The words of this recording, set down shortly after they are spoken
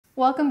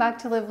Welcome back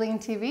to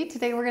LiveLeanTV.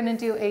 Today we're going to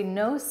do a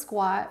no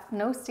squat,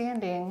 no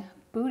standing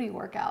booty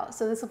workout.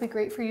 So this will be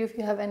great for you if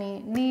you have any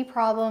knee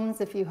problems,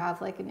 if you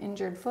have like an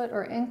injured foot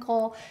or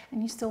ankle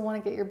and you still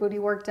want to get your booty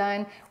work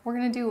done. We're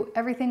going to do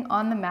everything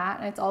on the mat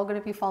and it's all going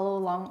to be follow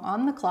along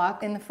on the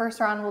clock. In the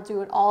first round, we'll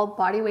do it all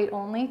body weight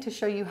only to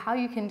show you how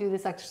you can do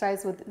this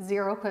exercise with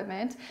zero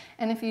equipment.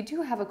 And if you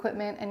do have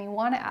equipment and you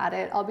want to add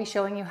it, I'll be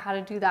showing you how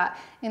to do that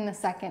in the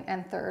second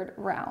and third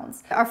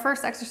rounds. Our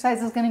first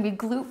exercise is going to be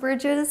glute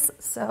bridges.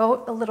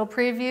 So a little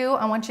preview,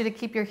 I want you to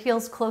keep your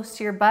heels close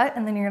to your butt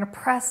and then you're going to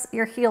press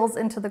your heels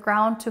into the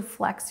ground to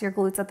flex your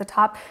glutes at the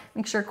top.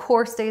 Make sure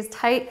core stays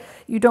tight.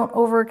 You don't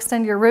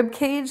overextend your rib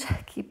cage.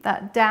 Keep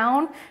that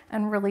down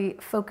and really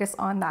focus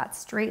on that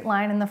straight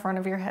line in the front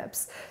of your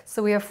hips.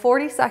 So we have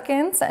 40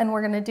 seconds and we're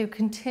going to do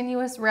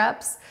continuous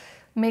reps,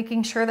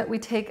 making sure that we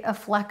take a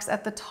flex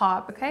at the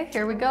top. Okay,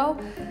 here we go.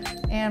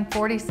 And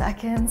 40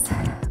 seconds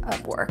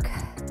of work.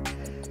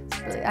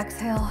 So really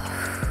exhale.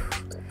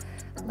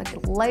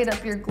 Like light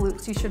up your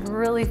glutes. You should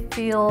really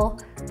feel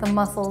the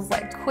muscles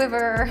like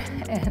quiver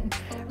and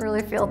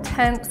really feel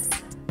tense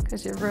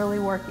because you're really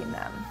working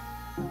them.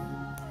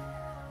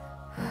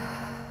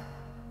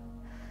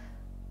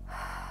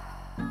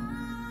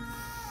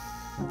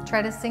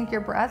 Try to sync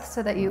your breath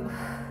so that you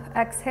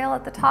exhale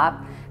at the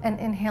top and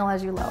inhale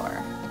as you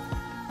lower.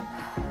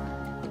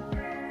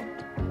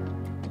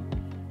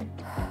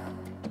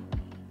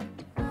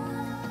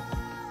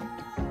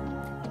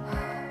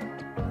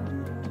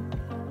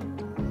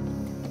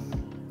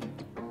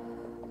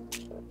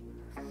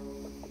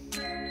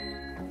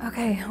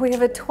 Okay, we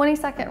have a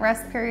 20-second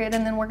rest period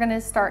and then we're gonna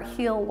start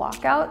heel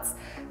walkouts.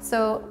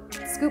 So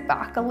scoot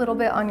back a little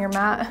bit on your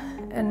mat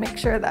and make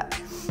sure that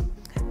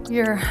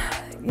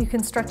you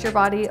can stretch your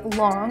body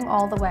long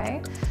all the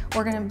way.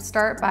 We're gonna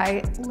start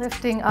by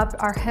lifting up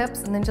our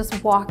hips and then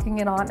just walking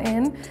it on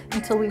in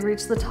until we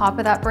reach the top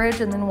of that bridge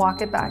and then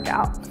walk it back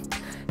out.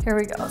 Here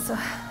we go, so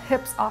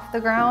hips off the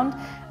ground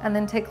and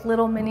then take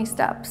little mini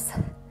steps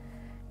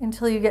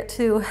until you get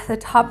to the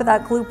top of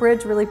that glute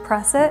bridge, really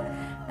press it,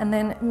 and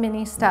then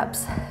mini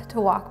steps to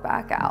walk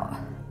back out.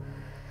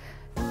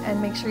 And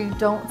make sure you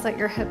don't set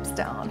your hips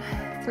down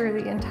through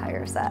the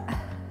entire set.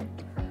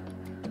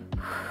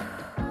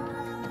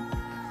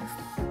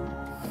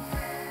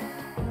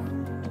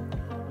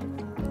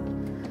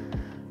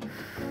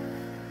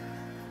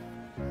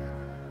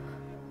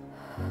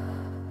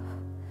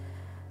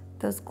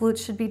 Those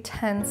glutes should be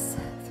tense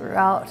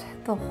throughout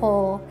the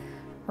whole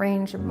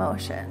range of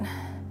motion.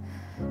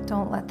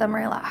 Don't let them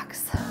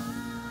relax.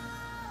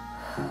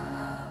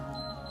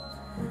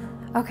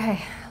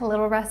 Okay, a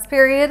little rest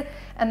period.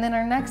 And then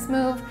our next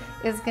move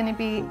is gonna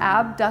be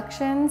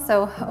abduction,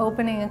 so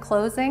opening and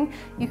closing.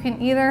 You can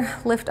either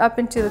lift up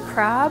into the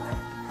crab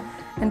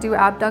and do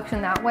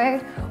abduction that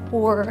way,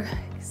 or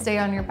stay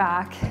on your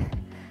back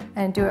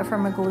and do it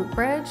from a glute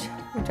bridge,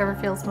 whichever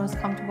feels most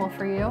comfortable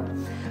for you.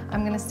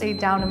 I'm gonna stay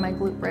down in my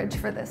glute bridge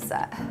for this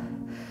set.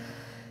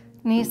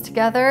 Knees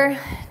together,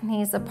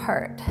 knees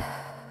apart.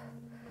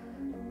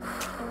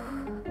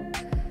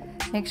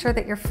 Make sure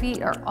that your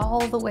feet are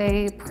all the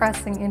way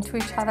pressing into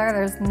each other.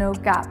 There's no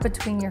gap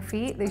between your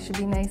feet. They should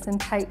be nice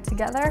and tight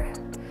together.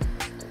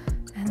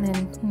 And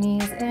then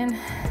knees in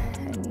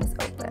and knees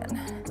open.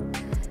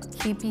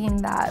 Keeping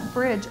that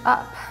bridge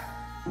up.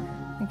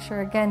 Make sure,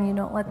 again, you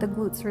don't let the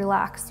glutes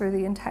relax through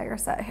the entire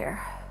set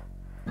here.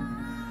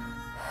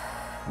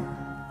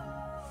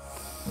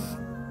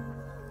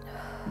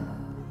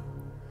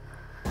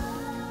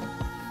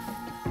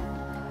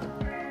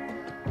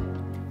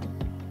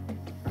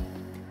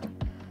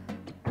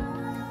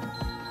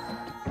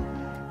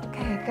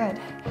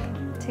 Good.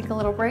 Take a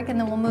little break and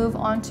then we'll move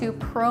on to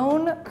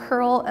prone,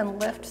 curl, and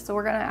lift. So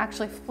we're gonna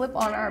actually flip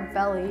on our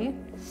belly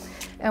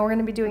and we're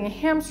gonna be doing a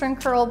hamstring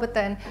curl, but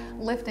then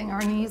lifting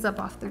our knees up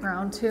off the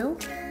ground too.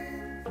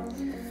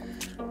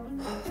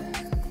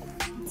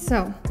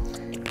 So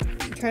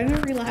try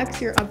to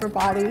relax your upper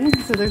body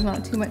so there's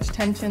not too much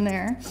tension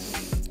there.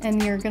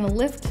 And you're gonna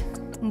lift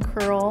and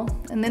curl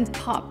and then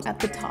pop at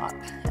the top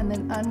and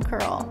then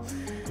uncurl,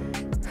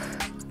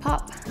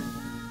 pop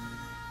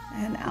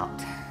and out.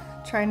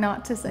 Try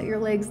not to set your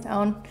legs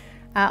down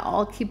at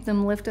all. Keep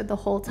them lifted the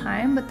whole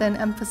time, but then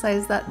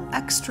emphasize that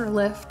extra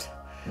lift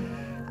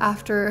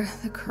after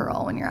the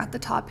curl when you're at the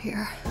top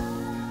here.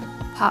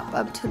 Pop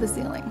up to the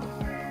ceiling.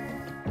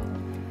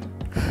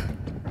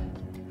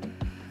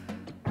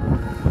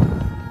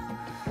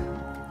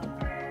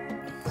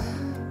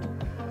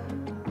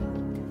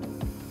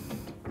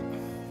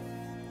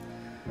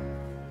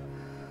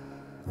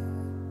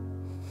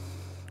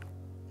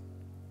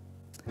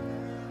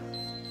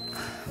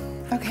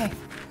 Okay,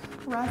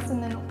 rest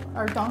and then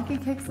our donkey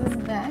kicks is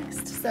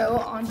next. So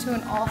onto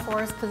an all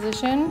fours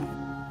position.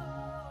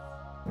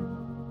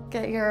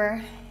 Get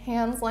your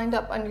hands lined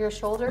up under your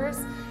shoulders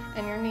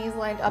and your knees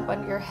lined up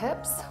under your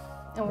hips.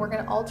 And we're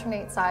gonna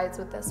alternate sides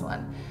with this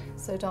one.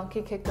 So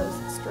donkey kick goes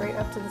straight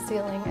up to the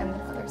ceiling and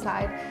the other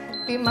side.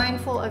 Be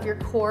mindful of your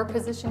core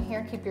position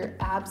here. Keep your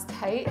abs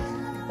tight,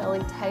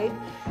 belly tight,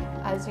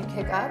 as you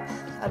kick up.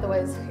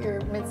 Otherwise,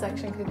 your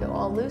midsection could go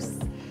all loose.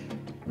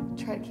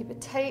 Try to keep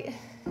it tight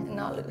and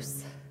not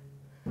loose.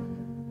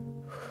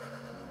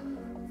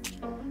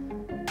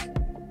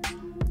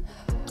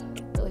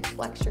 Really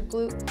flex your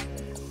glute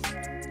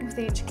with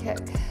each kick.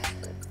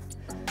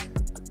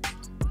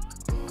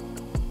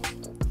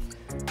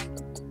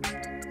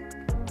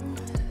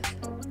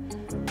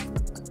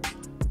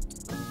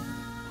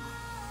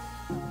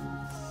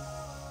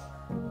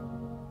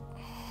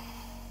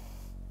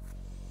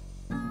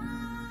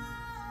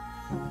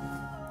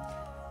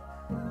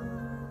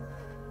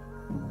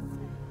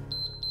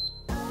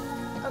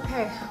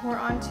 Okay, we're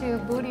on to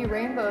booty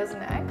rainbows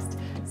next.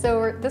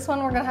 So this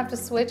one we're gonna have to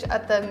switch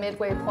at the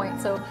midway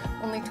point. So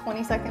only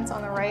 20 seconds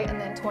on the right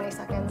and then 20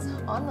 seconds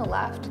on the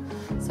left.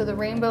 So the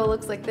rainbow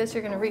looks like this.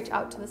 You're gonna reach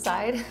out to the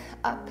side,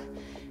 up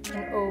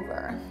and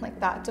over, like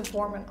that to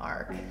form an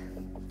arc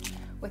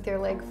with your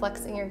leg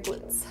flexing your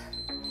glutes.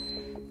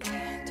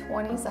 Okay,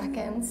 20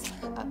 seconds,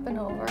 up and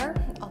over.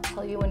 I'll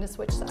tell you when to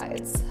switch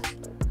sides.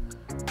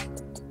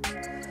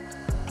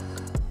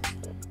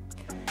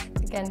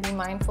 Again, be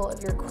mindful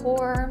of your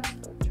core.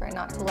 Try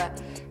not to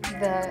let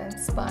the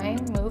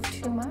spine move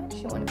too much.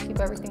 You want to keep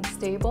everything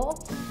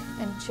stable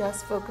and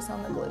just focus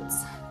on the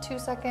glutes. 2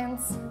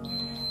 seconds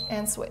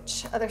and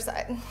switch, other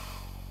side.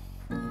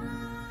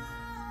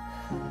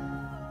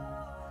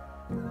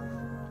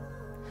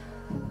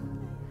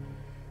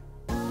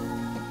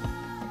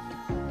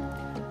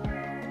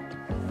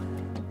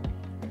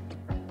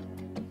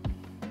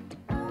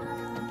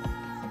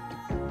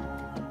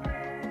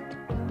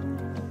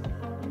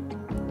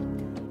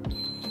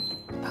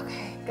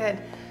 Good.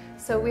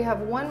 So we have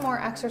one more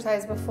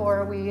exercise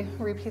before we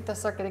repeat the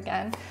circuit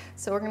again.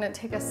 So we're gonna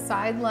take a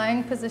side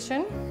lying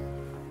position.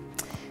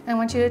 I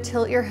want you to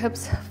tilt your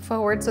hips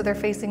forward so they're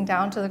facing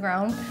down to the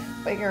ground,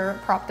 but you're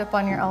propped up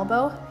on your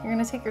elbow. You're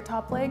gonna take your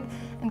top leg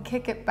and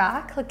kick it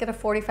back, like at a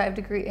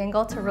 45-degree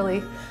angle to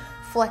really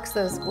flex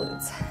those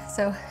glutes.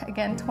 So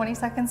again, 20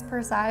 seconds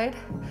per side.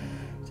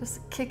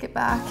 Just kick it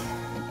back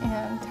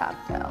and tap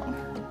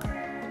down.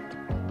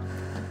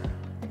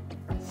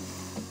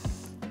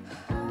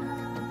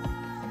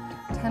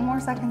 10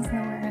 more seconds and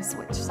then we're gonna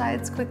switch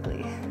sides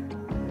quickly.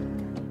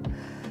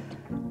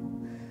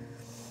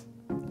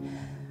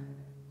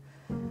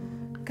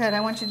 Good,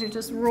 I want you to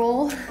just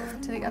roll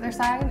to the other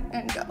side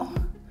and go.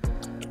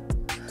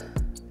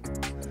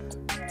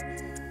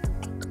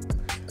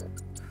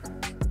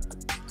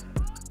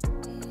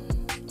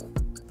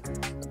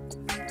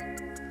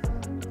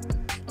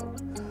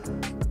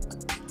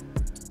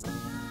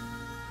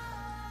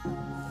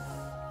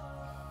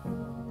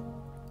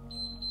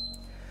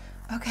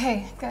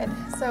 Okay, good.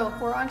 So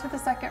we're on to the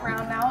second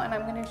round now, and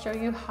I'm going to show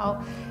you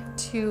how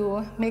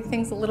to make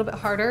things a little bit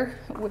harder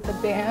with the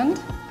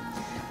band.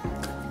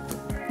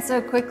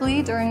 So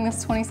quickly, during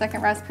this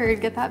 20-second rest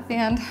period, get that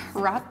band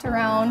wrapped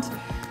around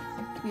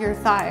your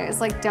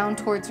thighs, like down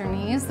towards your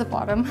knees, the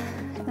bottom,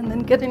 and then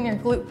get in your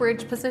glute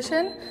bridge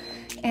position.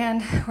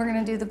 And we're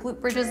going to do the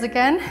glute bridges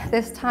again,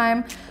 this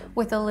time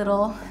with a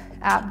little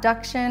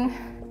abduction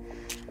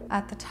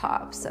at the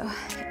top. So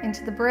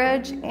into the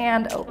bridge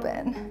and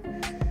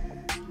open.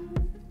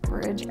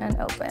 Bridge and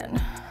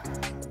open.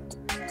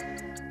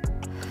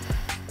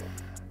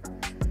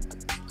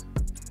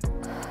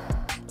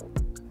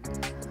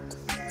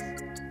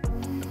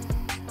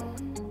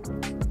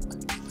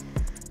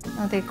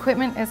 Now the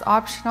equipment is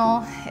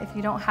optional. If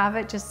you don't have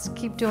it, just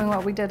keep doing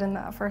what we did in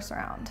that first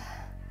round.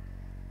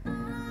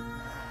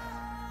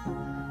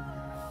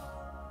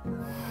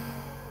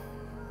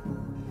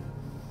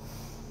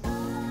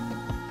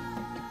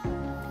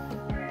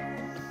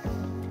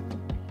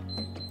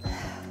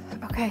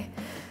 Okay.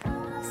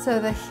 So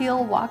the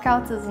heel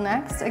walkouts is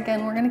next.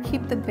 Again, we're gonna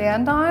keep the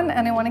band on,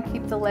 and I wanna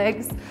keep the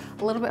legs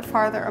a little bit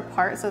farther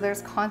apart so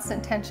there's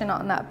constant tension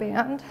on that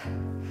band.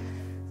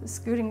 So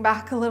scooting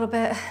back a little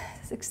bit,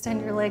 just extend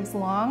your legs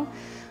long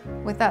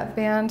with that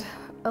band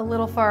a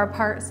little far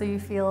apart so you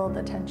feel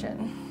the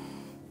tension.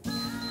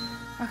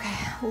 Okay,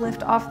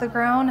 lift off the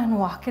ground and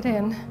walk it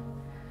in.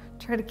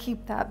 Try to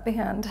keep that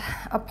band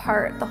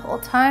apart the whole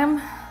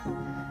time.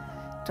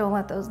 Don't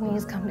let those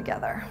knees come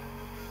together.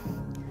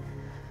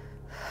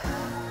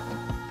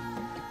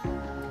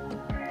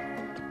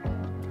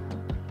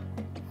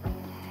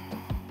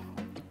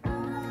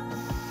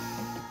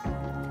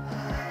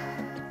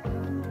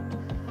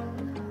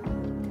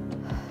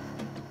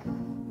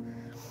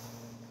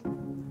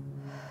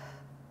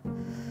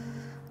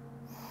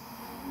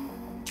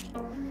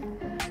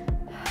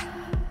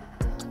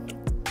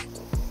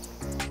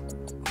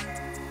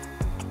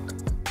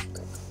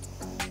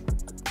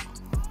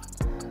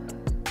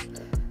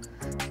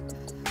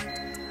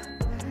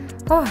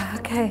 Oh,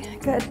 okay,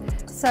 good.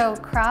 So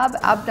crab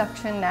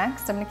abduction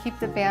next. I'm gonna keep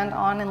the band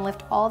on and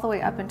lift all the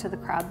way up into the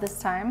crab this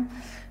time.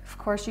 Of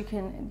course, you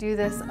can do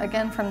this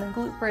again from the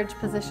glute bridge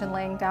position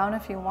laying down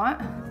if you want.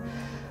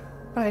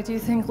 But I do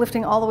think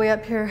lifting all the way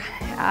up here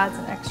adds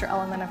an extra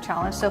element of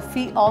challenge. So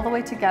feet all the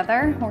way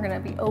together. We're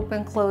gonna be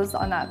open, closed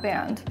on that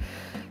band.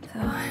 So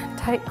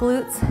tight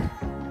glutes,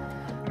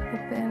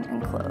 open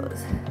and close.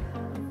 toes.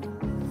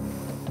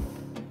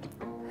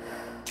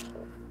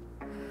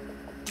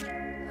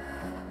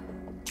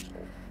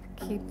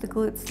 Keep the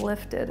glutes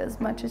lifted as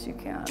much as you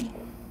can.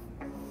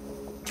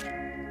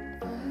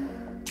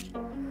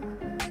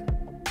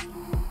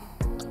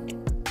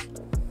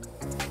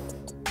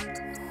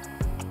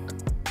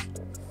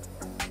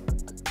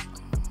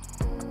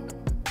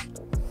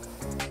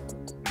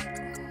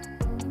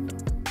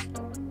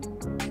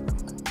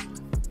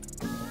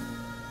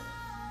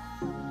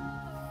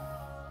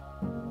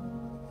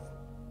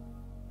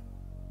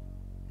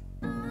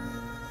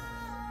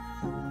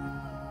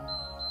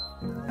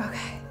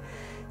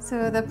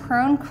 So the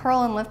prone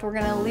curl and lift, we're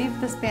gonna leave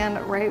this band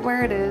right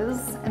where it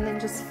is and then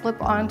just flip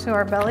onto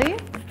our belly.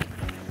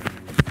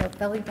 So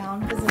belly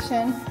down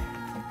position.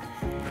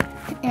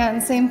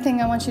 And same thing,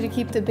 I want you to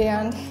keep the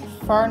band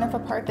far enough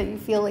apart that you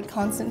feel like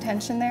constant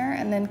tension there,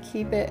 and then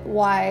keep it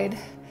wide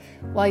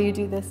while you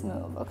do this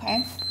move,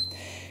 okay?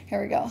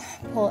 Here we go.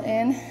 Pull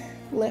in,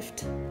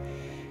 lift,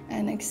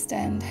 and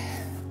extend.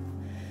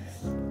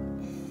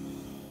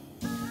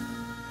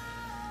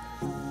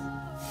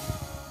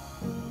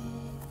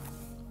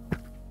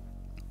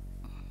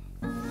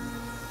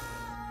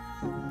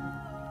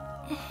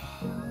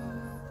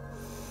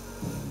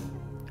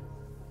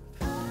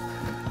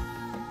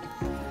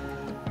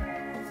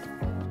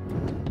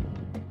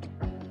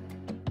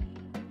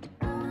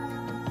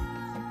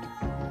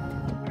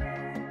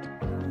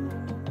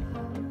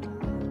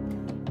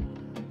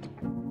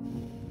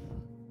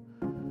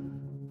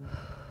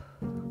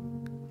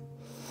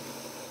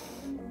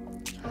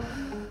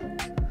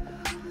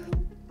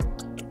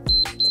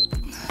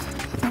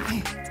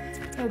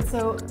 Good,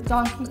 so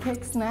donkey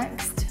kicks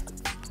next.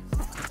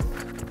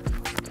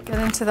 Get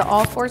into the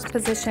all fours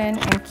position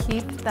and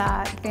keep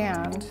that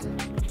band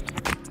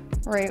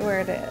right where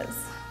it is.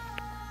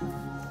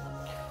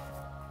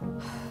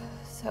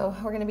 So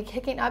we're gonna be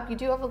kicking up. You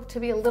do have to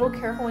be a little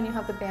careful when you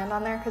have the band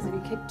on there, because if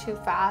you kick too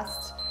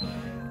fast,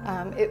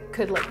 it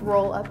could like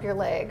roll up your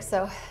leg.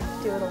 So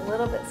do it a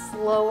little bit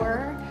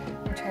slower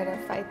and try to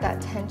fight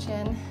that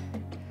tension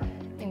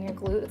in your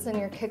glutes, and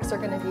your kicks are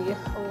gonna be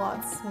a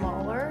lot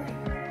smaller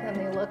than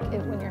they look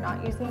when you're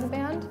not using the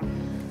band,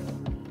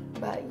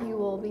 but you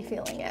will be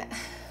feeling it.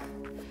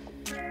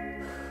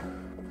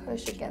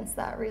 Push against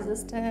that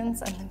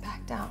resistance and then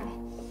back down.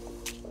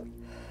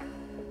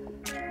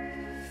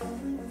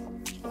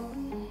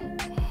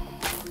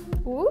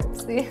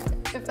 Whoops, see,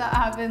 if that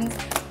happens,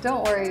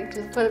 don't worry,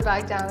 just put it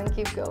back down and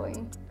keep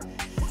going.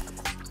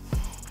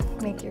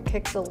 Make your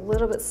kicks a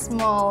little bit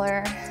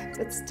smaller,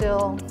 but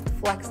still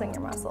flexing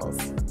your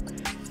muscles.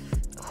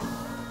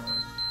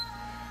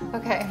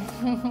 Okay,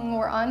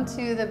 we're on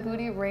to the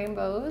booty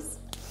rainbows.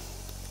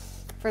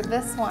 For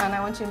this one,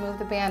 I want you to move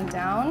the band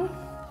down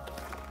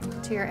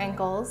to your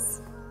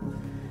ankles.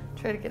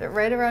 Try to get it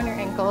right around your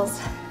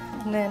ankles.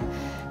 And then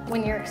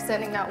when you're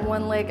extending that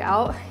one leg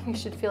out, you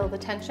should feel the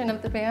tension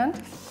of the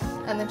band.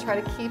 And then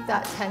try to keep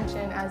that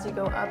tension as you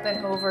go up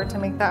and over to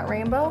make that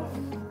rainbow.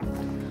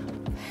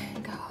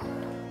 And go.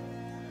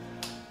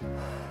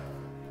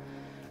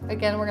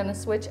 Again, we're gonna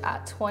switch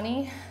at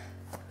 20.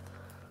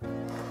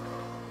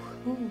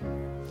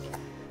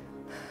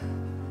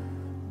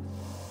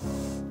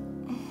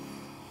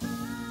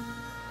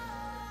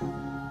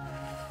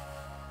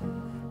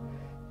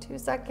 2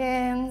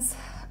 seconds.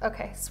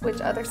 Okay, switch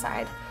other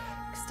side.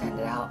 Extend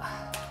it out.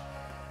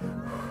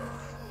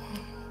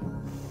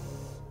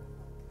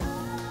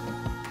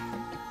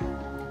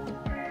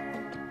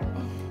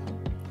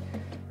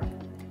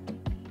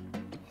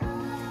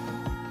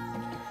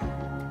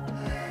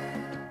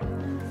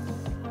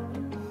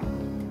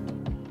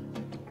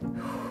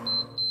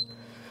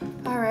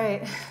 All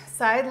right,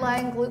 side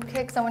lying glute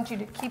kicks. I want you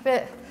to keep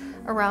it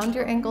around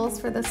your ankles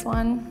for this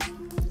one.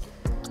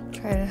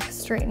 Try to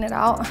straighten it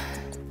out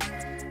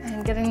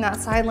and get in that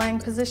side lying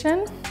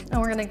position. And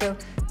we're gonna go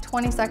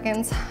 20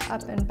 seconds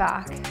up and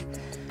back,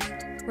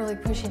 really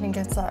pushing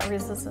against that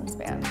resistance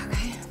band,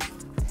 okay?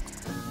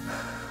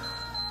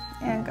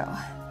 And go.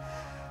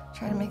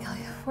 Try to make like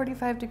a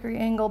 45-degree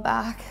angle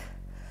back.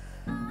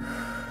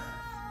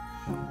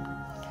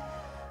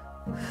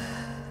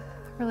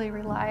 Really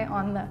rely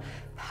on the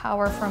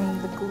power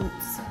from the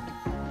glutes.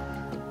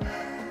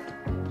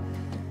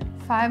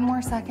 5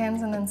 more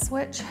seconds and then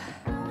switch.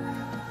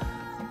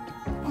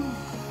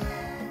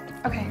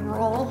 Okay,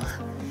 roll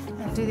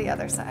and do the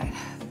other side.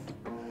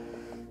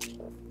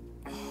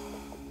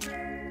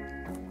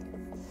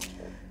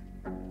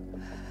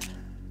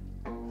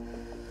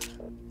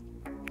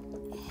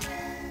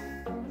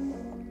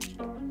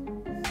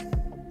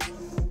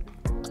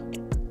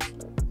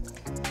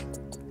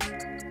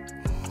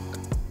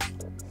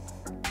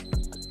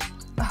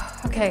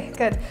 Okay,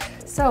 good.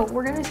 So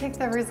we're gonna take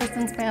the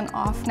resistance band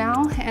off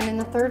now, and in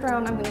the third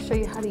round, I'm gonna show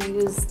you how to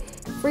use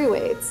free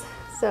weights,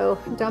 so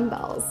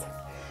dumbbells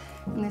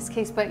in this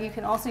case, but you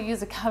can also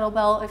use a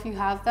kettlebell if you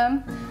have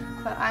them.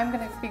 But I'm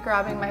gonna be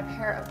grabbing my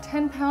pair of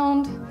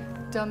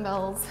 10-pound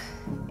dumbbells,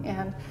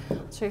 and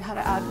I'll show you how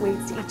to add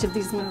weights to each of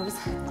these moves.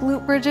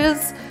 Glute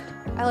bridges,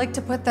 I like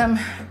to put them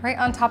right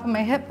on top of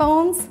my hip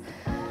bones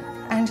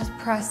and just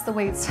press the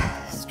weights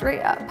straight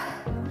up.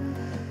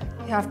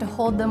 You have to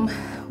hold them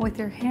with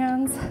your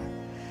hands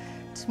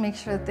to make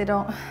sure that they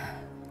don't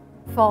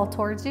fall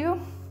towards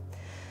you.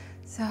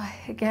 So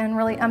again,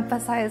 really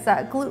emphasize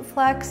that glute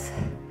flex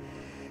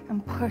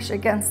and push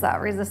against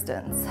that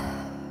resistance.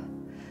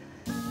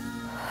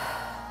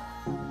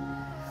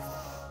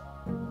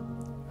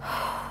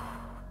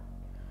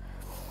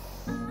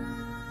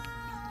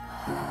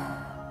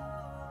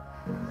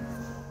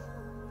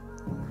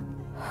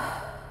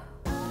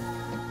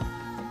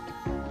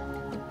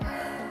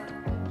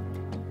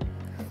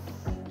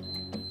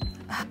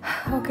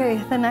 Okay,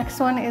 the next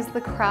one is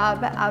the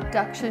crab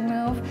abduction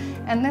move.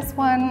 And this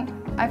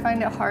one, I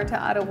find it hard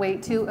to add a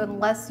weight to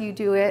unless you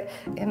do it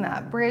in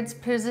that bridge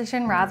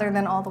position rather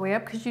than all the way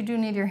up, because you do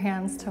need your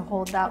hands to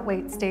hold that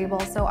weight stable.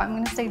 So I'm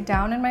gonna stay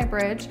down in my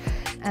bridge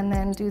and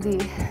then do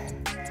the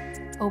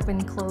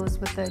open close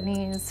with the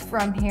knees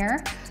from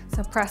here.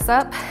 So press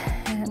up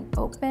and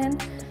open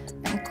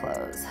and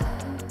close.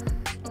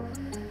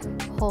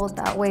 Hold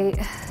that weight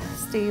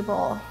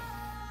stable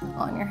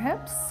on your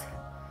hips.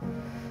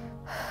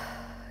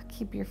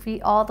 Keep your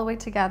feet all the way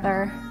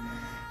together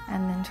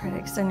and then try to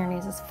extend your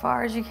knees as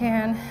far as you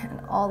can and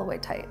all the way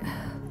tight.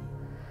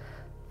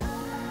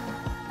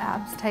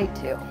 Abs tight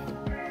too.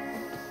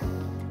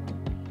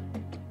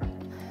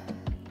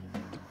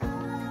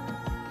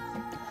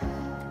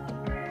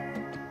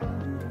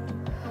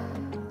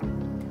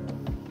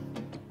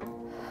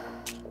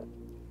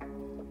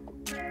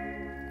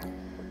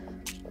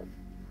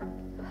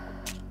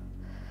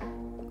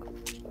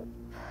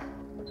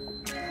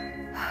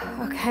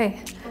 Okay,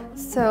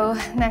 so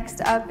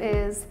next up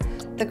is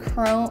the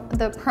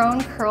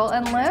prone curl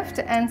and lift.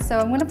 And so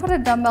I'm gonna put a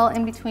dumbbell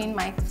in between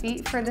my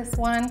feet for this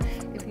one.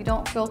 If you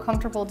don't feel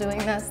comfortable doing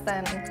this,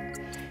 then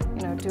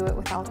do it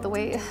without the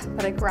weight.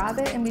 But I grab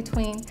it in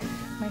between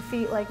my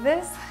feet like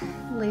this,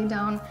 lay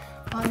down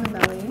on the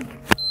belly,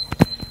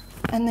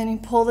 and then you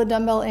pull the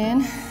dumbbell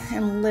in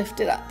and lift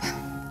it up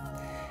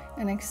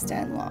and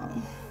extend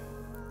long.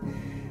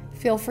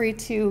 Feel free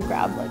to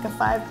grab like a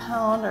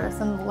 5-pound or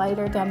some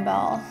lighter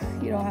dumbbell.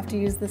 You don't have to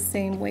use the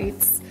same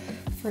weights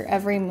for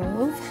every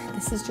move.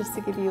 This is just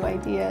to give you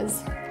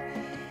ideas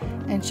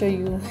and show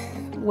you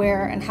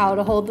where and how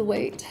to hold the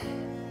weight.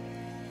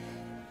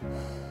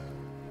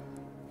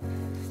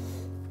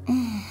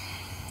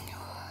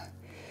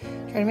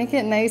 Try to make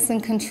it nice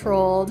and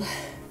controlled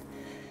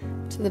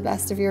to the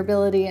best of your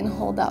ability and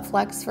hold that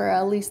flex for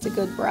at least a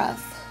good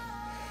breath.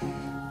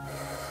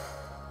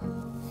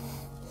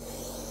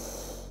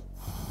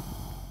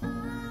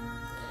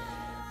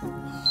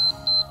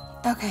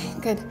 Okay,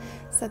 good.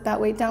 Set that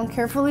weight down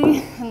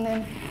carefully, and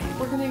then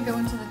we're gonna go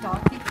into the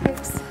donkey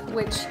kicks,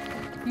 which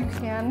you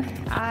can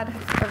add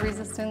a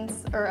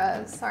resistance or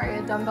a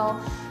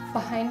dumbbell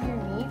behind your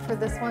knee for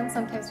this one.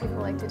 Sometimes people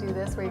like to do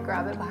this where you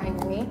grab it behind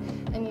your knee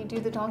and you do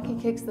the donkey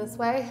kicks this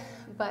way.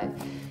 But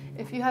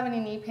if you have any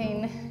knee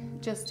pain,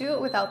 just do it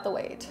without the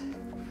weight.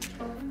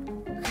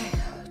 Okay,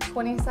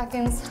 20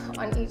 seconds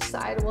on each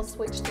side. We'll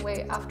switch the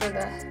weight after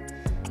the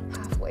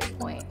halfway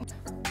point.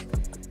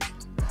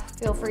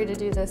 Feel free to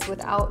do this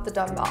without the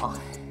dumbbell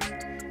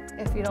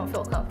if you don't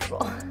feel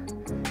comfortable.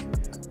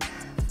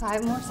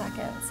 5 more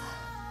seconds.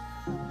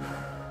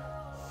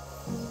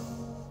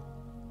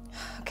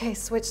 Okay,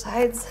 switch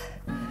sides.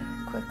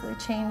 Quickly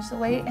change the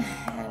weight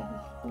and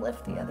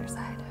lift the other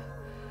side.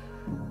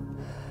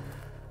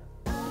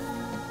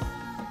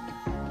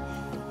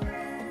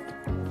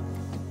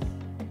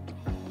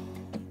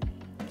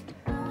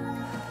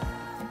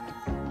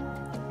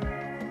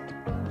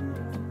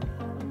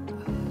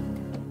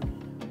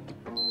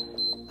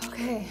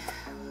 Okay,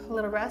 a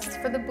little rest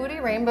for the booty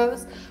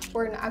rainbows.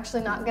 We're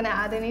actually not gonna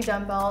add any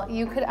dumbbell.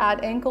 You could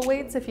add ankle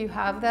weights if you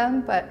have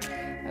them, but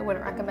I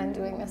wouldn't recommend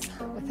doing this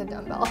with a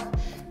dumbbell.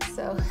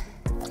 So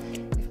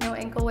if no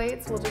ankle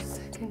weights, we'll just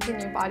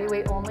continue body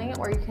weight only,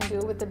 or you can do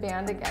it with the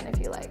band again if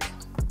you like.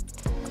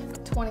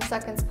 20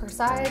 seconds per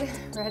side,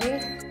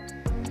 ready?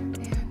 And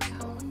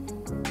go.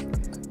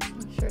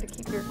 Make sure to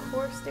keep your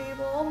core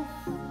stable.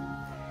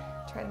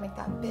 Try to make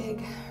that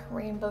big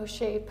rainbow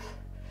shape.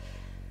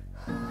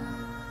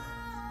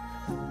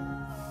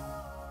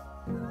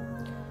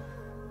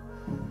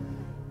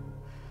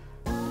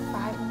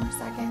 5 more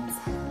seconds.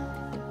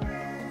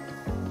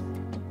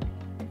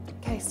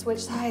 Okay,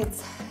 switch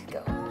sides,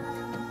 go.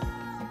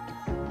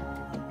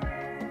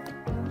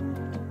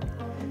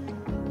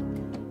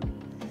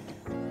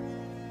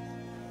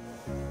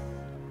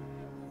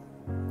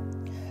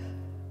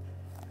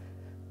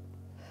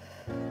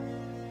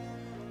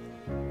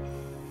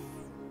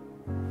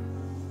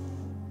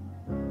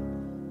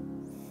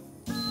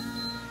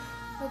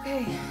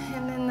 Okay,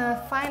 and then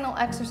the final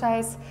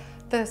exercise,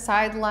 the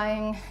side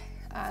lying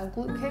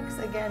glute kicks.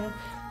 Again,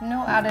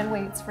 no added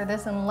weights for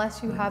this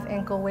unless you have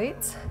ankle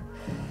weights.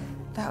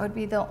 That would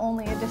be the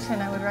only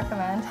addition I would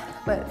recommend,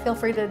 but feel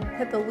free to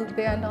put the loop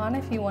band on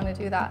if you want to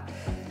do that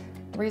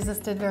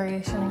resisted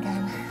variation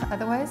again.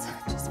 Otherwise,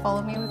 just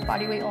follow me with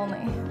body weight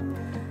only.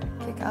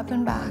 Kick up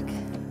and back.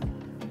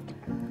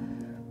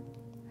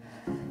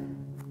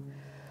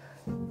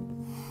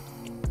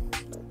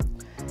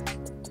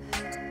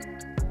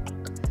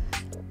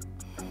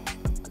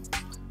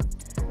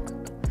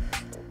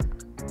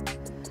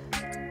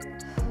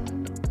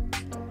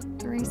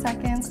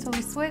 seconds till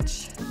we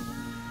switch.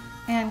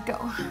 And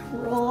go.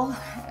 Roll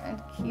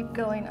and keep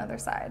going other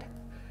side.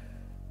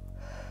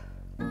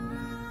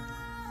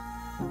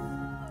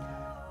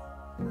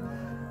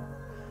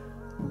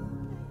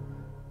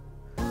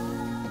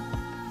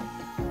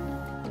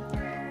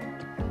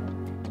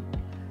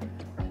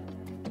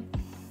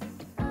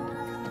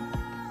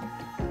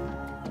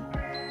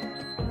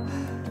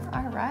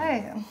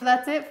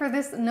 That's it for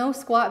this no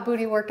squat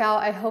booty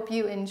workout. I hope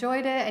you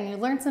enjoyed it and you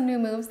learned some new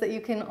moves that you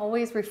can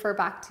always refer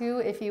back to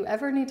if you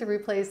ever need to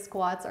replace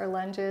squats or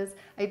lunges.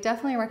 I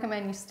definitely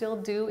recommend you still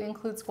do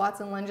include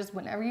squats and lunges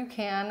whenever you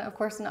can. Of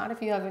course, not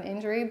if you have an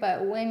injury,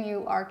 but when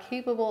you are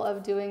capable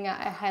of doing it,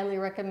 I highly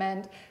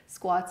recommend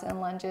squats and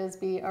lunges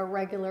be a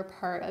regular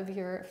part of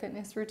your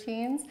fitness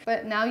routines.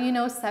 But now you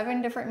know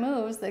 7 different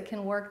moves that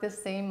can work the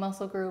same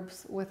muscle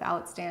groups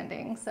without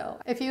standing. So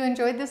if you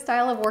enjoyed this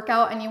style of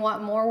workout and you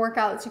want more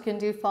workouts you can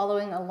do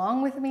following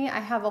along with me, I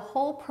have a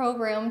whole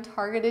program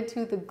targeted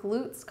to the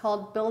glutes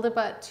called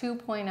Build-A-Butt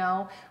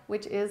 2.0,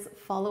 which is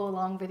follow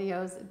along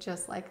videos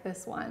just like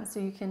this one. So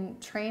you can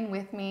train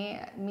with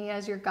me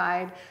as your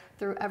guide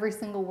through every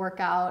single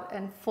workout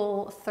and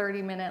full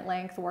 30-minute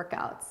length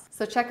workouts.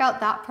 So check out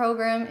that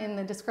program in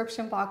the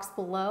description box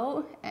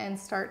below and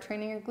start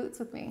training your glutes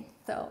with me.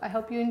 So I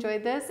hope you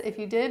enjoyed this. If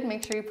you did,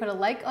 make sure you put a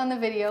like on the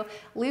video,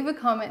 leave a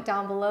comment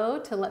down below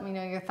to let me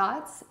know your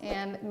thoughts,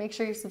 and make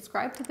sure you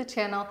subscribe to the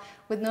channel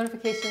with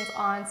notifications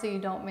on so you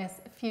don't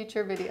miss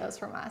future videos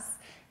from us.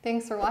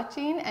 Thanks for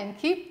watching and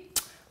keep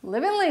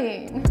living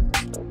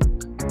lean.